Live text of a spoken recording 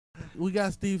we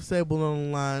got Steve Sabol on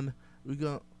the line. We're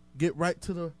going to get right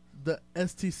to the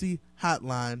STC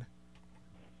hotline.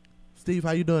 Steve,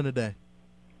 how you doing today?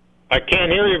 I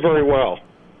can't hear you very well.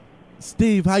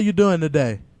 Steve, how you doing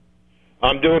today?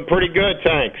 I'm doing pretty good,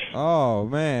 thanks. Oh,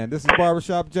 man. This is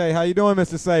Barbershop Jay. How you doing,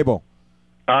 Mr. Sabol?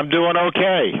 I'm doing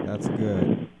okay. That's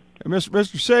good.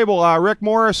 Mr. Sabol, Rick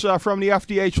Morris from the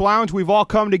FDH Lounge. We've all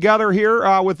come together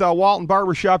here with Walton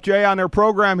Barbershop Jay on their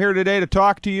program here today to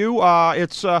talk to you.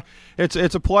 It's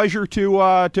a pleasure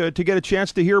to get a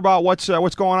chance to hear about what's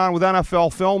going on with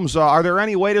NFL Films. Are there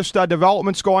any latest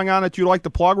developments going on that you'd like to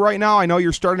plug right now? I know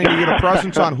you're starting to get a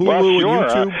presence on Hulu well,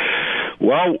 sure. and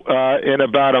YouTube. In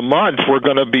about a month, we're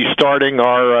going to be starting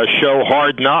our show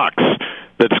Hard Knocks.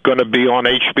 That's going to be on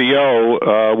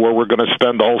HBO, where we're going to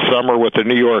spend the whole summer with the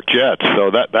New York Jets. So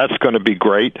that's going to be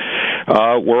great.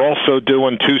 We're also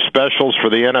doing 2 specials for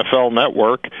the NFL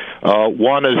Network.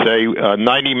 One is a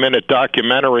 90-minute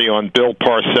documentary on Bill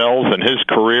Parcells and his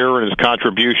career and his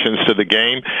contributions to the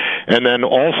game. And then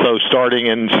also starting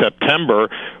in September,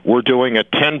 we're doing a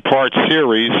 10-part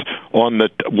series on the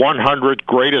 100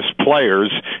 greatest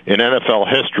players in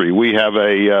NFL history. We have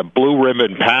a blue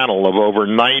ribbon panel of over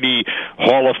 90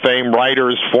 Hall of Fame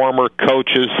writers, former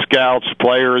coaches, scouts,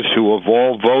 players who have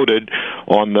all voted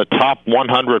on the top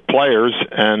 100 players,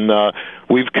 and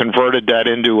we've converted that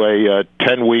into a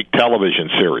 10-week television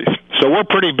series. So we're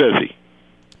pretty busy.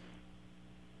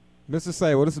 Mr.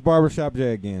 Sabol, this is Barbershop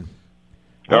Jay again.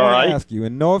 All right. I want to ask you,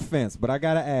 and no offense, but I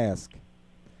got to ask.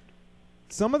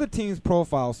 Some of the teams'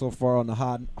 profiles so far on the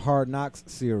Hard Knocks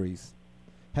series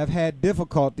have had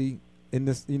difficulty in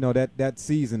this, that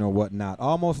season or whatnot.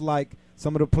 Almost like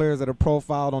some of the players that are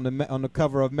profiled on the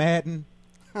cover of Madden.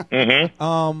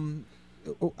 Mm-hmm.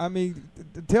 I mean,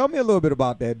 tell me a little bit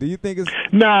about that. Do you think it's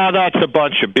No, that's a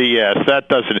bunch of BS. That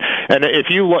doesn't. And if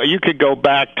you could go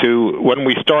back to when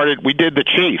we started, we did the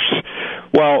Chiefs.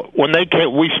 Well, when they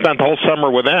came, we spent the whole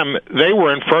summer with them. They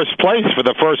were in first place for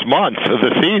the first month of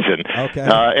the season. Okay.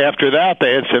 After that,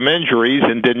 they had some injuries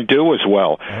and didn't do as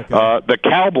well. Okay. The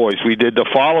Cowboys we did the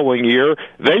following year.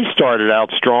 They started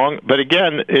out strong, but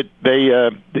again, as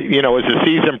the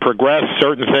season progressed,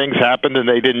 certain things happened and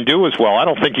they didn't do as well. I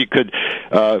don't think you could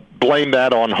blame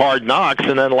that on Hard Knocks.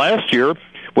 And then last year,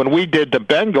 when we did the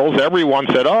Bengals, everyone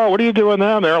said, "Oh, what are you doing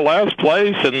now? They're last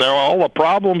place, and they're all the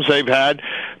problems they've had."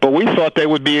 But we thought they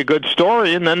would be a good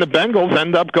story, and then the Bengals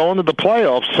end up going to the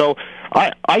playoffs. So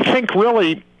I think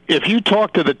really, if you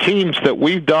talk to the teams that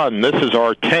we've done, this is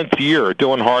our 10th year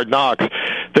doing Hard Knocks,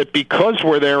 that because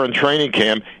we're there in training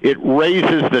camp, it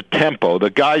raises the tempo. The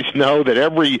guys know that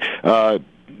every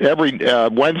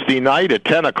Wednesday night at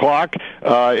 10 o'clock,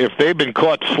 if they've been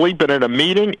caught sleeping in a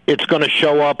meeting, it's going to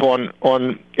show up on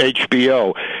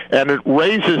HBO. And it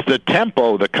raises the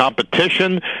tempo, the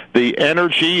competition, the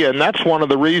energy, and that's one of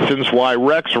the reasons why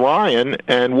Rex Ryan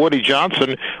and Woody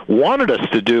Johnson wanted us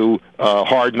to do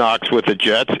Hard Knocks with the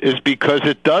Jets, is because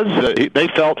it does. They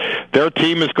felt their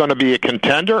team is going to be a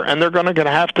contender, and they're going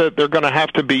to have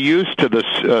to be used to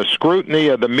the scrutiny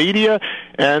of the media,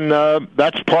 and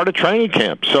that's part of training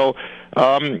camp. So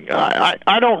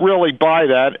I don't really buy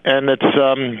that, and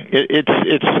it's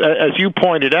as you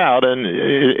pointed out, and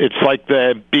it's like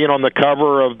being on the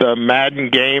cover of the Madden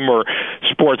game or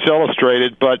Sports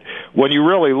Illustrated. But when you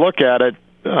really look at it,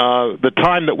 the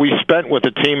time that we spent with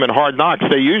the team in Hard Knocks,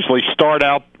 they usually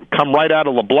come right out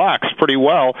of the blocks pretty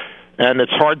well. And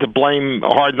it's hard to blame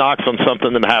Hard Knocks on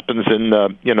something that happens in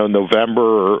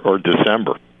November or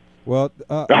December. Well,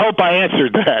 I hope I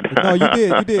answered that. No,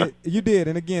 you did.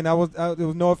 And again, there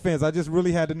was no offense. I just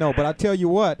really had to know. But I tell you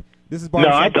what, this is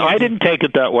Barbershop. No, I didn't take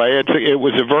it that way. It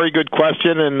was a very good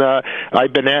question, and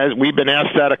we've been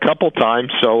asked that a couple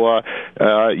times. So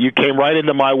you came right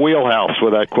into my wheelhouse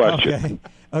with that question. Okay.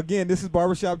 Again, this is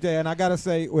Barbershop Jay, and I gotta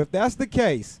say, if that's the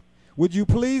case, would you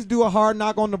please do a hard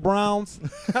knock on the Browns,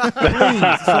 please,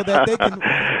 so that they can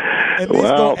at least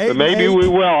go 8-8? Maybe we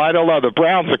will. I don't know. The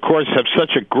Browns, of course, have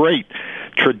such a great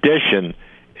tradition.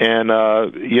 And,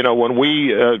 when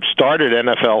we started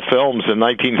NFL Films in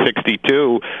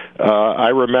 1962, I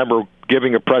remember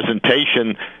giving a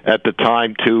presentation at the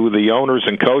time to the owners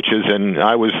and coaches, and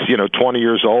I was, 20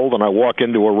 years old, and I walk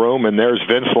into a room, and there's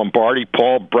Vince Lombardi,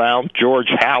 Paul Brown, George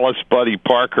Halas, Buddy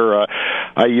Parker.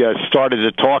 I started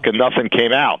to talk, and nothing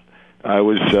came out. I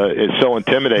was so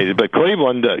intimidated. But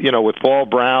Cleveland, with Paul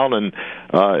Brown, and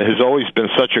has always been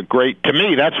such a great, to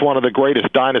me, that's one of the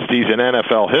greatest dynasties in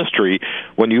NFL history.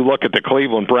 When you look at the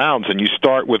Cleveland Browns and you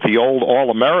start with the old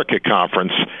All-America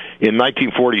Conference in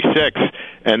 1946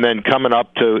 and then coming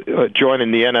up to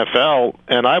joining the NFL.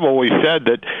 And I've always said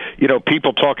that,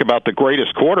 people talk about the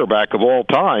greatest quarterback of all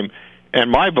time.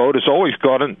 and my vote has always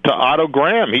gone to Otto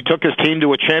Graham. He took his team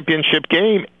to a championship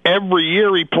game every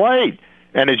year he played.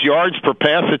 And his yards per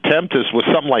pass attempt was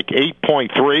something like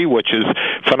 8.3, which is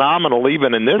phenomenal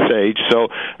even in this age. So,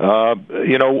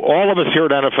 all of us here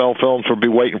at NFL Films will be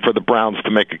waiting for the Browns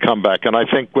to make a comeback. And I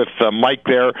think with Mike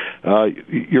there,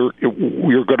 you're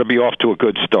going to be off to a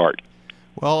good start.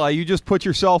 Well, you just put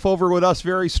yourself over with us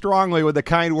very strongly with the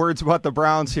kind words about the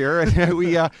Browns here.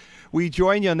 And we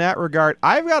join you in that regard.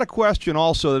 I've got a question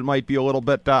also that might be a little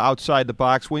bit outside the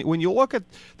box. When you look at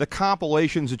the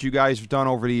compilations that you guys have done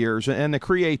over the years and the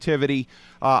creativity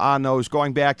on those,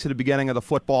 going back to the beginning of the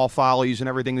Football Follies and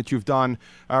everything that you've done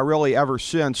really ever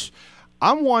since,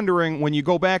 I'm wondering, when you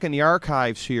go back in the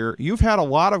archives here, you've had a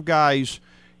lot of guys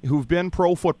who've been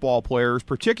pro football players,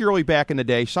 particularly back in the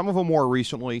day, some of them more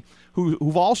recently,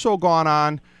 who've also gone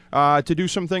on to do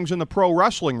some things in the pro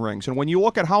wrestling rings. And when you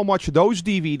look at how much those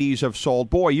DVDs have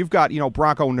sold, boy, you've got,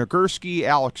 Bronco Nagurski,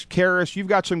 Alex Karras, you've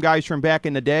got some guys from back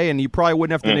in the day, and you probably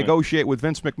wouldn't have to negotiate with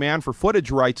Vince McMahon for footage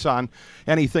rights on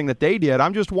anything that they did.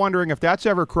 I'm just wondering if that's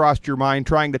ever crossed your mind,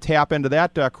 trying to tap into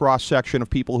that cross-section of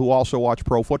people who also watch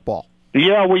pro football.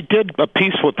 Yeah, we did a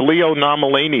piece with Leo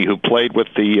Nomellini, who played with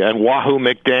and Wahoo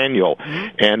McDaniel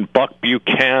and Buck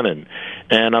Buchanan.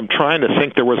 And I'm trying to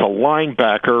think, there was a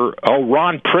linebacker,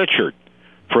 Ron Pritchard,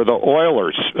 for the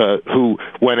Oilers, who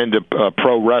went into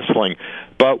pro wrestling.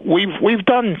 But we've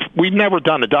never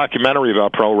done a documentary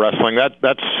about pro wrestling.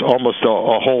 That's almost a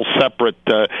whole separate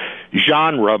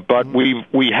genre. But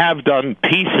we have done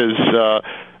pieces.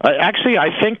 Actually,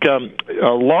 I think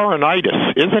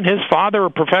Laurinaitis, isn't his father a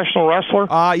professional wrestler?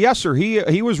 Yes, sir.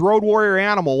 He was Road Warrior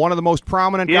Animal, one of the most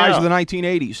prominent guys of the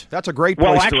 1980s. That's a great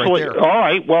place to right there. All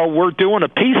right. Well, we're doing a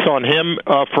piece on him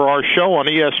for our show on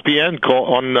ESPN.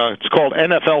 It's called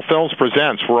NFL Films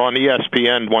Presents. We're on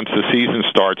ESPN once the season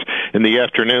starts in the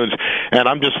afternoons, and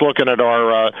I'm just looking at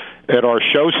our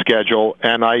show schedule,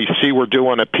 and I see we're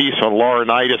doing a piece on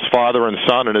Laurinaitis, father and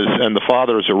son, and the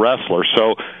father is a wrestler.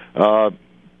 So.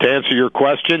 To answer your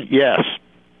question, yes.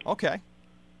 Okay.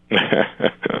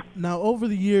 Now, over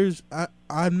the years,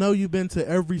 I know you've been to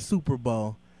every Super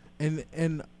Bowl,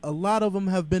 and a lot of them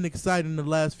have been exciting the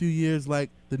last few years, like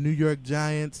the New York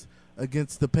Giants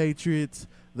against the Patriots,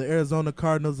 the Arizona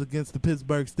Cardinals against the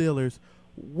Pittsburgh Steelers.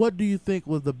 What do you think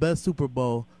was the best Super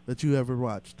Bowl that you ever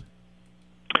watched?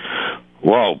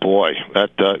 Whoa, boy!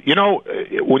 That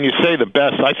when you say the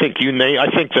best, I think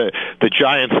the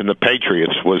Giants and the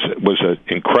Patriots was an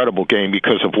incredible game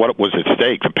because of what was at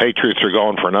stake. The Patriots are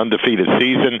going for an undefeated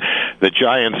season. The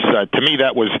Giants, to me,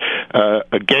 that was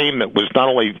a game that was not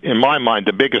only, in my mind,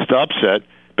 the biggest upset,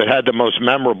 but had the most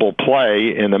memorable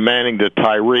play in the Manning to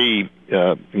Tyree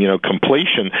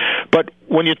completion. But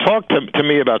when you talk to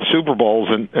me about Super Bowls,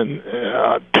 and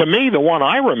to me, the one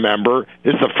I remember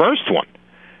is the first one.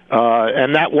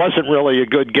 And that wasn't really a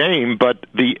good game, but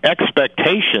the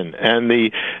expectation and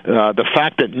the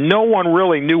fact that no one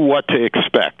really knew what to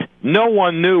expect. No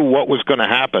one knew what was going to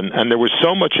happen, and there was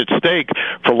so much at stake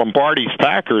for Lombardi's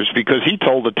Packers because he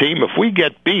told the team, if we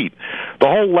get beat, the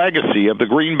whole legacy of the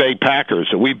Green Bay Packers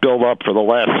that we built up for the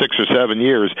last 6 or 7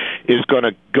 years is going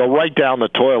to go right down the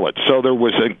toilet. So there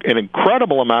was an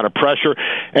incredible amount of pressure,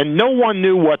 and no one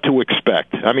knew what to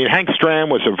expect. I mean, Hank Stram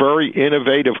was a very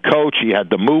innovative coach. He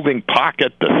had the moving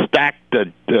pocket, the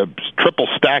triple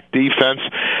stack defense.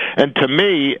 And to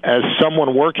me, as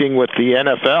someone working with the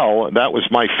NFL, that was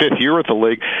my 5th year at the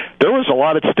league, there was a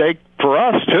lot at stake for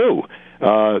us, too.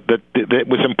 That it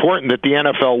was important that the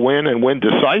NFL win and win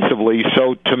decisively.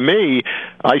 So to me,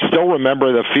 I still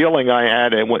remember the feeling I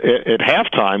had at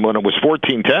halftime when it was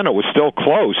 14-10. It was still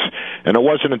close, and it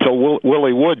wasn't until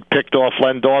Willie Wood picked off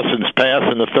Len Dawson's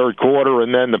pass in the third quarter,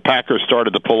 and then the Packers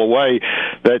started to pull away,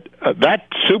 that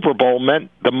Super Bowl meant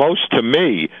the most to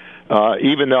me.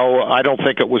 Even though I don't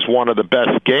think it was one of the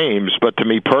best games, but to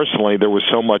me personally, there was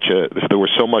so much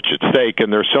at stake,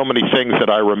 and there's so many things that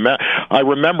I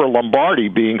remember Lombardi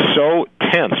being so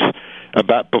tense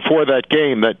about before that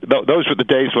game that those were the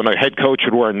days when a head coach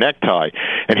would wear a necktie,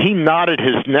 and he knotted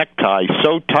his necktie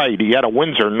so tight he had a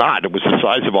Windsor knot. It was the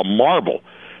size of a marble.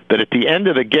 That at the end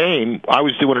of the game, I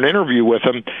was doing an interview with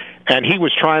him, and he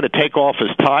was trying to take off his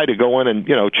tie to go in and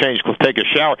take a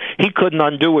shower. He couldn't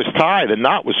undo his tie; the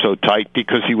knot was so tight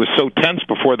because he was so tense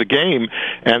before the game.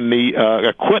 And the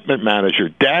equipment manager,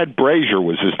 Dad Brazier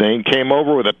was his name, came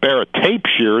over with a pair of tape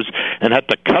shears and had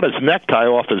to cut his necktie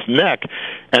off his neck.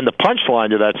 And the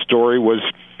punchline to that story was,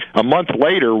 a month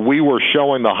later, we were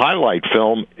showing the highlight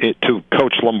film to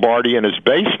Coach Lombardi in his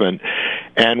basement,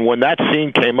 and when that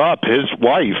scene came up, his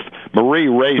wife, Marie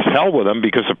raised hell with him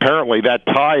because apparently that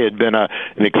tie had been an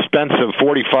expensive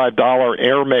 $45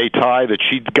 Hermès tie that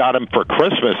she'd got him for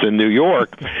Christmas in New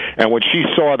York. And when she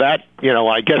saw that,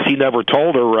 I guess he never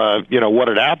told her, what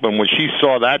had happened. When she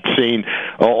saw that scene,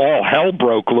 all hell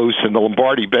broke loose in the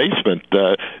Lombardi basement.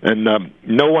 And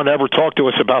no one ever talked to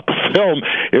us about the film.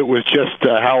 It was just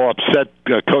how upset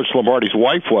Coach Lombardi's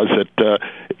wife was that,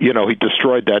 he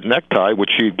destroyed that necktie,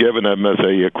 which she had given him as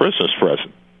a Christmas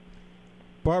present.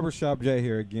 Barbershop Jay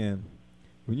here again.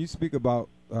 When you speak about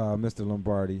Mr.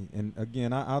 Lombardi, and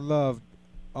again, I love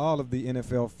all of the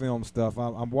NFL film stuff.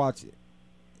 I'm watching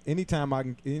anytime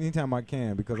I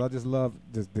can because I just love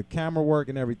the camera work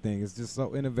and everything. It's just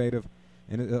so innovative,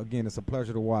 and again, it's a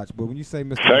pleasure to watch. But when you say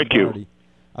Mr. Lombardi,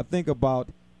 I think about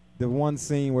the one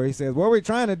scene where he says, "What we're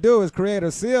trying to do is create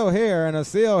a seal here and a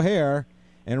seal here."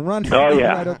 And run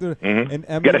right up through. And,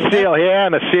 get a seal here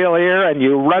and a seal here, and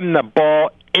you run the ball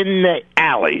in the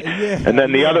alley. Yeah, and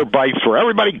then the other bites were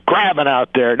everybody grabbing out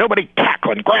there. Nobody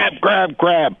tackling.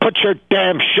 Grab. Put your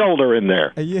damn shoulder in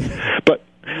there.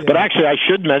 But actually, I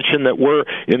should mention that we're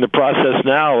in the process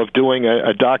now of doing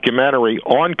a documentary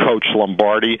on Coach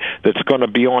Lombardi that's going to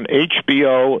be on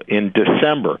HBO in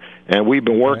December. And we've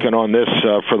been working on this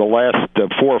for the last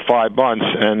 4 or 5 months.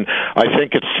 And I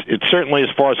think it's certainly, as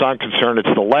far as I'm concerned,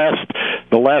 it's the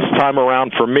last time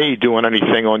around for me doing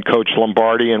anything on Coach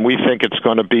Lombardi. And we think it's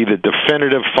going to be the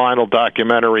definitive final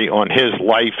documentary on his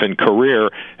life and career.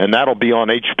 And that'll be on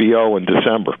HBO in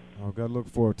December. Oh, got to look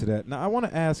forward to that. Now, I want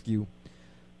to ask you,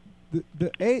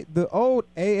 the old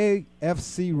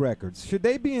AAFC records, should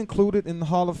they be included in the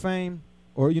Hall of Fame,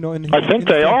 or I think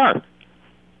they are.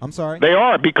 I'm sorry? They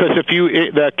are, because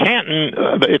the Canton,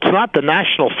 it's not the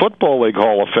National Football League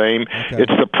Hall of Fame,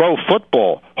 it's the Pro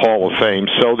Football Hall of Fame.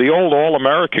 So the old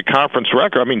All-America Conference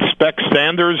record, Spec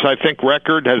Sanders, I think,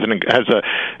 record has a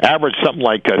average something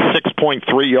like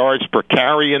 6.3 yards per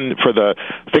carry I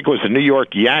think it was the New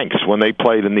York Yanks when they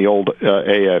played in the old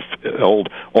old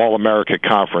All-America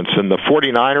Conference. And the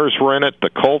 49ers were in it, the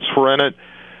Colts were in it.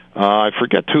 I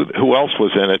forget who else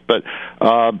was in it, but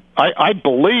I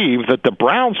believe that the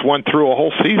Browns went through a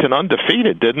whole season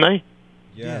undefeated, didn't they?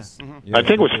 Yes. I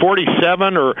think it was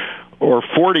 47 or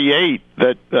 48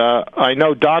 that I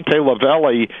know Dante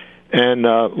Lavelli and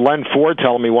Len Ford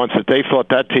telling me once that they thought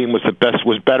that team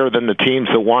was better than the teams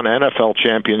that won NFL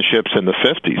championships in the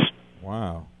 50s.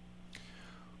 Wow.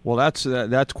 Well,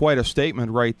 that's quite a statement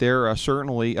right there,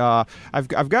 certainly. I've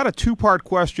got a two-part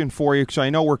question for you because I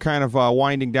know we're kind of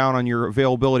winding down on your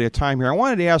availability of time here. I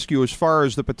wanted to ask you, as far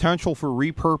as the potential for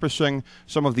repurposing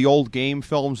some of the old game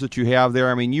films that you have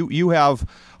there. You have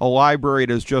a library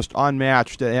that is just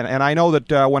unmatched, and I know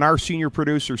that when our senior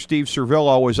producer, Steve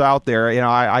Servillo, was out there,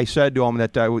 I said to him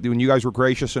that when you guys were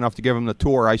gracious enough to give him the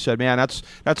tour, I said, man,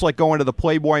 that's like going to the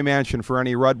Playboy Mansion for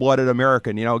any red-blooded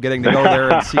American, getting to go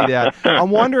there and see that. I'm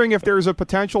wondering if there's a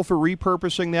potential for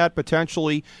repurposing that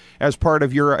potentially as part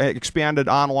of your expanded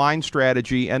online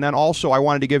strategy. And then also I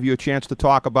wanted to give you a chance to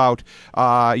talk about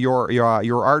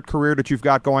your art career that you've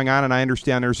got going on, and I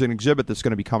understand there's an exhibit that's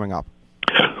going to be coming up.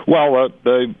 Well,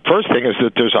 the first thing is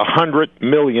that there's 100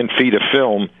 million feet of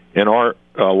film in our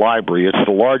library. It's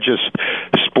the largest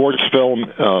sports film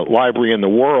library in the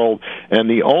world, and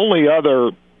the only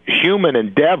other human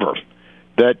endeavor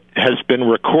that has been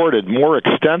recorded more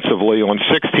extensively on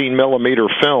 16-millimeter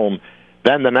film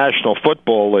than the National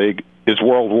Football League is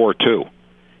World War II.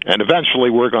 And eventually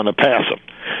we're going to pass them.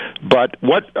 But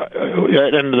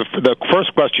and the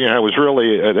first question I was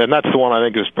really, and that's the one I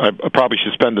think I probably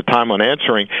should spend the time on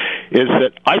answering, is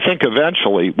that I think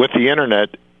eventually with the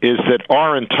Internet is that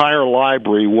our entire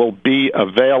library will be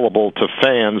available to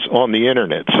fans on the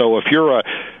Internet. So if you're a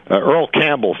Earl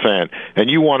Campbell fan and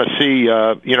you want to see,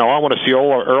 I want to see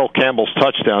all of Earl Campbell's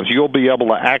touchdowns, you'll be able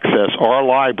to access our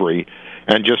library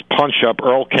and just punch up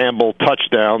Earl Campbell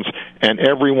touchdowns, and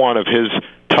every one of his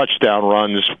touchdown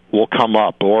runs will come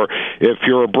up. Or if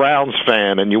you're a Browns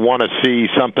fan and you want to see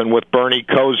something with Bernie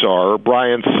Kosar or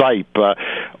Brian Sipe,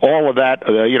 all of that,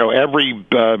 every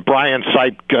Brian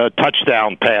Sipe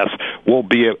touchdown pass will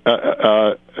be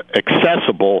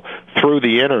accessible through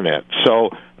the Internet.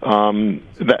 So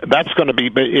that's going to be,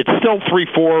 but it's still 3,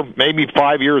 4, maybe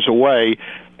 5 years away,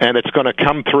 and it's going to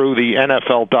come through the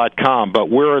NFL.com. But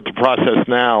we're at the process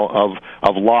now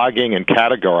of logging and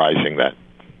categorizing that.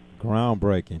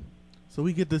 Groundbreaking. So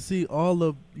we get to see all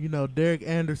of Derek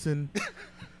Anderson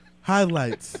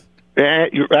highlights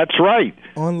That's right.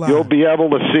 Online. You'll be able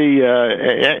to see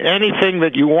anything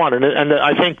that you want, and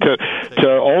I think to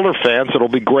older fans, it'll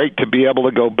be great to be able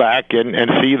to go back and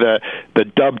see the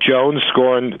Dub Jones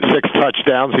scoring 6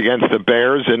 touchdowns against the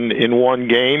Bears in one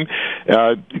game.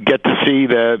 Get to see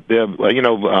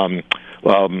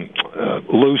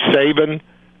Lou Saban.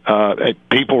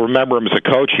 People remember him as a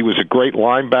coach. He was a great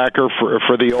linebacker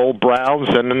for the old Browns,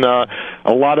 and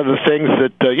a lot of the things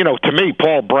that to me,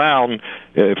 Paul Brown.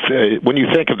 When you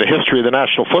think of the history of the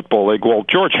National Football League, well,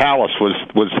 George Halas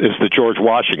is the George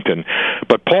Washington,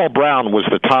 but Paul Brown was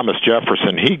the Thomas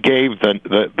Jefferson. He gave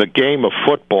the game of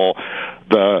football.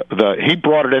 He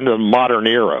brought it into the modern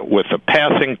era with the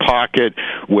passing pocket,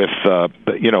 with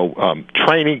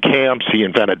training camps. He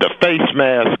invented the face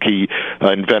mask. He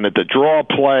invented the draw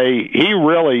play. He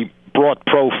really brought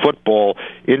pro football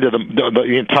into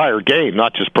the entire game,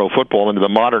 not just pro football, into the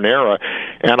modern era.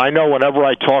 And I know whenever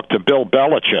I talk to Bill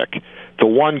Belichick, the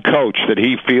one coach that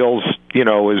he feels,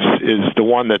 is the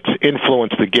one that's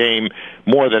influenced the game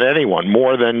more than anyone,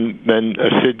 more than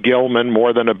a Sid Gilman,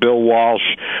 more than a Bill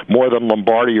Walsh, more than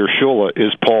Lombardi or Shula,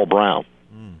 is Paul Brown.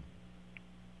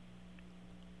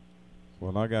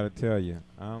 Well, I got to tell you,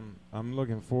 I'm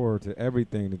looking forward to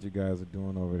everything that you guys are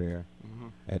doing over there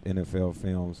at NFL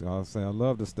Films. I'll say I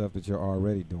love the stuff that you're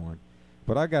already doing.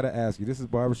 But I got to ask you, this is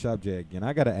Barbershop Jay again.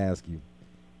 I got to ask you,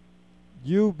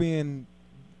 you being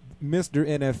Mr.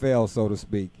 NFL, so to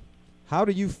speak, how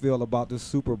do you feel about the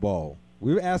Super Bowl?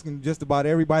 We're asking just about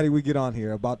everybody we get on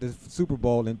here about the Super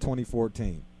Bowl in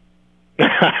 2014.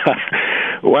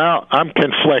 Well, I'm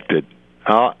conflicted.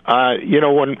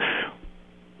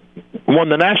 When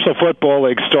the National Football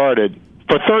League started,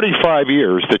 for 35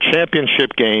 years, the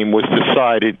championship game was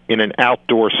decided in an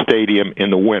outdoor stadium in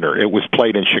the winter. It was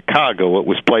played in Chicago. It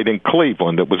was played in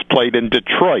Cleveland. It was played in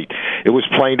Detroit. It was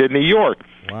played in New York.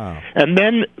 Wow. And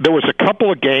then there was a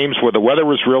couple of games where the weather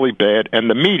was really bad, and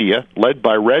the media, led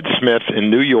by Red Smith in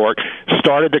New York,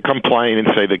 started to complain and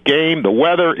say the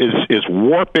weather is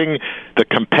warping the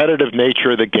competitive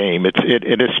nature of the game.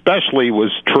 It especially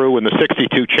was true in the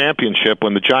 '62 championship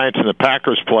when the Giants and the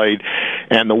Packers played,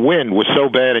 and the wind was so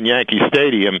bad in Yankee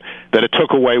Stadium that it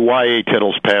took away Y.A.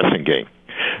 Tittle's passing game.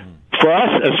 For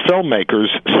us as filmmakers,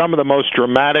 some of the most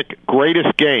dramatic,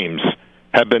 greatest games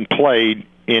have been played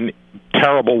in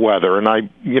terrible weather, and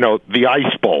the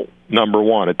Ice Bowl, number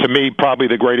one. To me, probably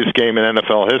the greatest game in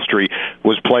NFL history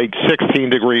was played 16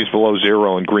 degrees below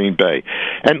zero in Green Bay.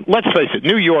 And let's face it,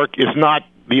 New York is not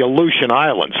the Aleutian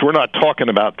Islands. We're not talking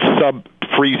about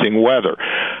sub-freezing weather.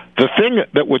 The thing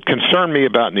that would concern me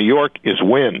about New York is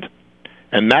wind,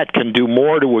 and that can do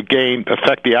more to a game,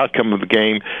 affect the outcome of the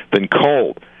game, than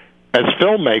cold. As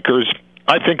filmmakers,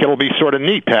 I think it'll be sort of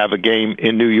neat to have a game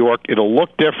in New York. It'll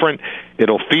look different.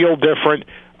 It'll feel different.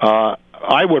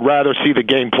 I would rather see the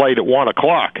game played at 1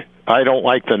 o'clock. I don't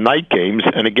like the night games,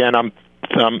 and again, I'm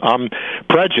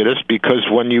prejudiced because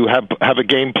when you have a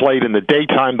game played in the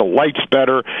daytime, the light's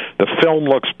better, the film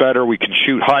looks better. We can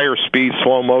shoot higher speed,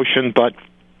 slow motion. But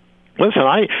listen,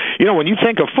 when you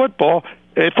think of football,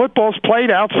 football's played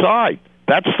outside.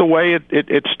 That's the way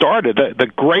it started. The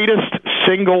greatest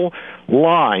single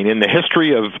line in the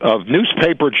history of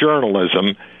newspaper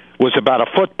journalism was about a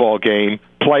football game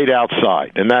played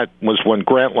outside, and that was when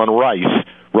Grantland Rice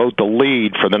wrote the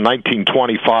lead for the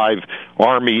 1925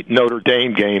 Army-Notre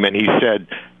Dame game, and he said,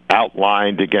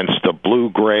 outlined against a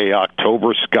blue-gray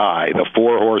October sky, the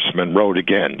Four Horsemen rode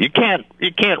again. You can't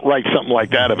write something like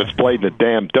that if it's played in a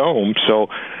damn dome, so...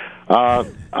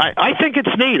 I think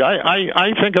it's neat.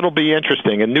 I think it'll be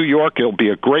interesting. In New York, it'll be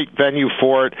a great venue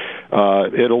for it.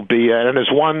 It'll be, and as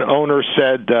one owner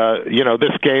said,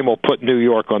 this game will put New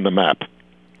York on the map.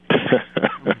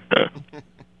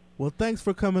 Well, thanks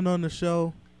for coming on the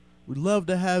show. We'd love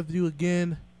to have you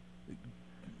again.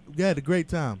 We had a great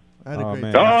time. I had a great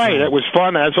time. All right, it was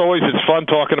fun. As always, it's fun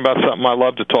talking about something I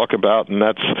love to talk about, and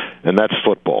that's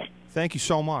football. Thank you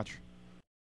so much.